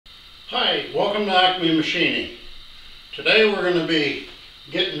Hi, welcome to Acme Machining. Today we're going to be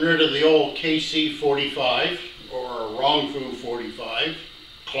getting rid of the old KC45 or Rongfu 45,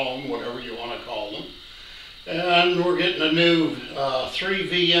 clone, whatever you want to call them. And we're getting a new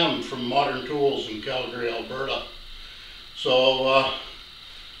 3VM from Modern Tools in Calgary, Alberta. So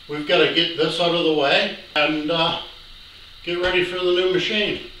we've got to get this out of the way and get ready for the new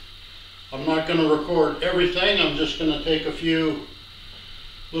machine. I'm not going to record everything, I'm just going to take a few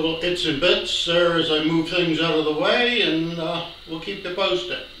little its and bits there as I move things out of the way, and we'll keep you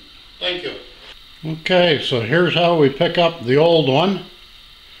posted. Thank you. Okay, so here's how we pick up the old one.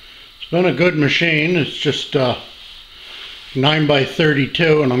 It's been a good machine. It's just 9 by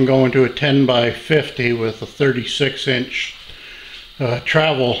 32, and I'm going to a 10 by 50 with a 36-inch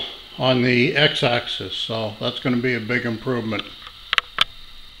travel on the x-axis, so that's going to be a big improvement.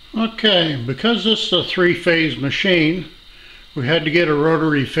 Okay, because this is a three-phase machine, we had to get a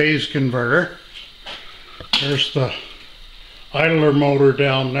rotary phase converter. There's the idler motor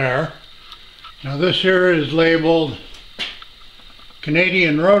down there. Now this here is labeled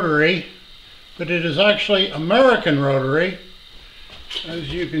Canadian rotary, but it is actually American rotary.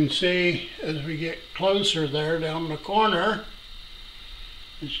 As you can see, as we get closer there down the corner,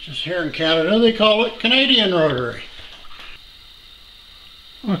 it's just here in Canada, they call it Canadian rotary.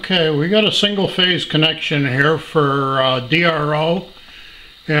 Okay, we got a single phase connection here for DRO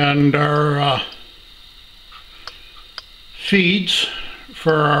and our feeds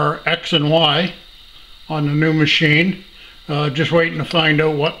for our X and Y on the new machine. Just waiting to find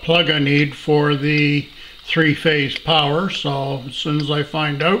out what plug I need for the three-phase power, so as soon as I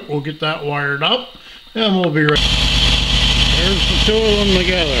find out, we'll get that wired up and we'll be ready. There's the two of them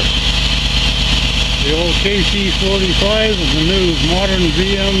together. The old KC45 and the new modern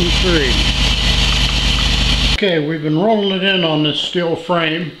VM3. Okay, we've been rolling it in on this steel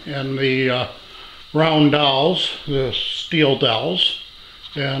frame and the round dowels, the steel dowels,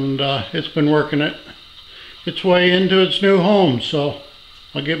 and it's been working its way into its new home, so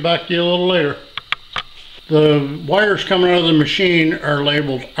I'll get back to you a little later. The wires coming out of the machine are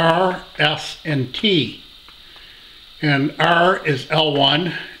labeled R, S, and T. And R is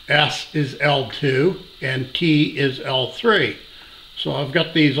L1, S is L2, and T is L3. So I've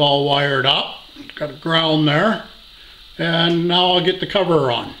got these all wired up, got a ground there, and now I'll get the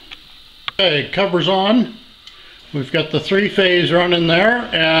cover on. Okay, cover's on. We've got the three-phase running there,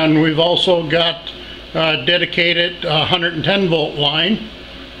 and we've also got a dedicated 110 volt line.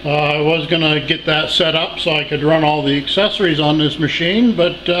 I was going to get that set up so I could run all the accessories on this machine,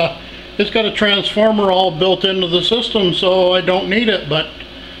 but it's got a transformer all built into the system, so I don't need it, but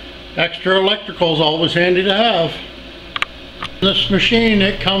extra electrical is always handy to have. This machine,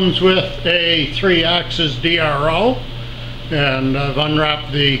 it comes with a 3-axis DRO, and I've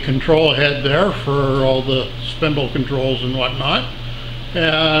unwrapped the control head there for all the spindle controls and whatnot,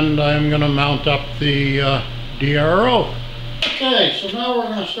 and I'm going to mount up the DRO. Okay, so now we're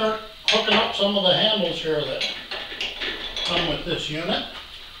going to start hooking up some of the handles here that come with this unit.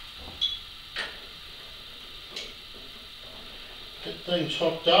 Get things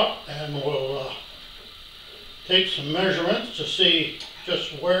hooked up, and we'll take some measurements to see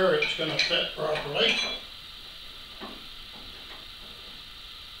just where it's going to fit properly.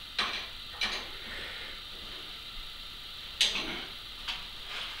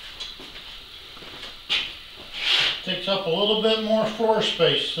 Takes up a little bit more floor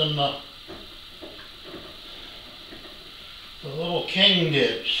space than the little King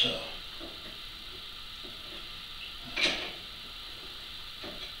did, so.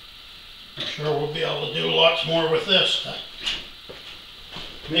 I'm sure we'll be able to do lots more with this to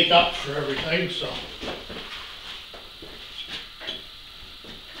make up for everything, so.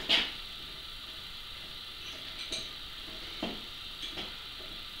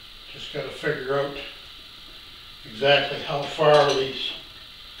 Just got to figure out exactly how far these.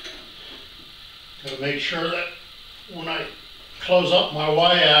 Got to make sure that when I close up my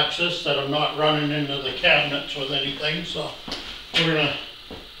Y-axis that I'm not running into the cabinets with anything, so we're going to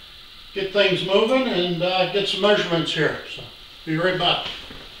get things moving and get some measurements here, so be right back.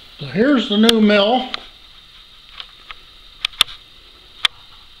 So here's the new mill.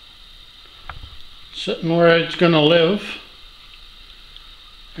 Sitting where it's going to live,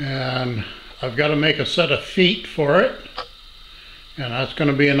 and I've got to make a set of feet for it, and that's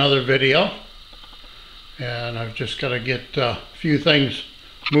going to be another video. And I've just got to get a few things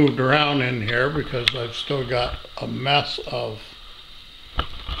moved around in here because I've still got a mess of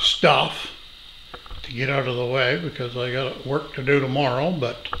stuff to get out of the way because I got work to do tomorrow,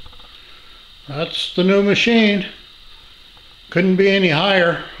 but that's the new machine. couldn't be any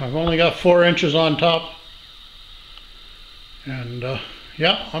higher. I've only got 4 inches on top. And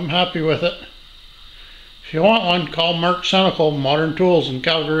yeah, I'm happy with it. If you want one, call Mark Senecal, Modern Tools in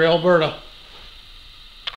Calgary, Alberta.